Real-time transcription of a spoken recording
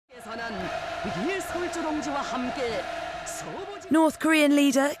North Korean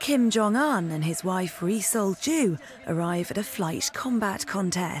leader Kim Jong-Un and his wife Ri Sol-ju arrive at a flight combat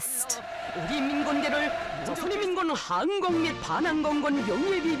contest.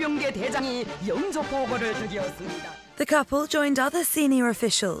 The couple joined other senior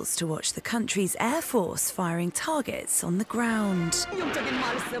officials to watch the country's air force firing targets on the ground.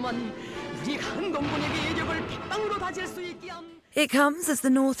 It comes as the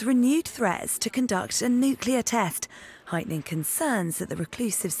North renewed threats to conduct a nuclear test, heightening concerns that the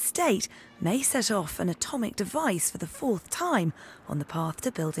reclusive state may set off an atomic device for the fourth time on the path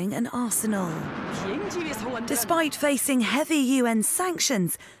to building an arsenal. Despite facing heavy UN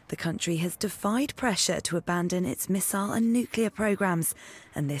sanctions, the country has defied pressure to abandon its missile and nuclear programs,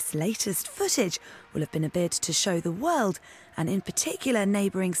 and this latest footage will have been a bid to show the world, and in particular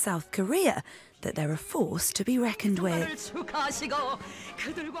neighbouring South Korea, that they're a force to be reckoned with.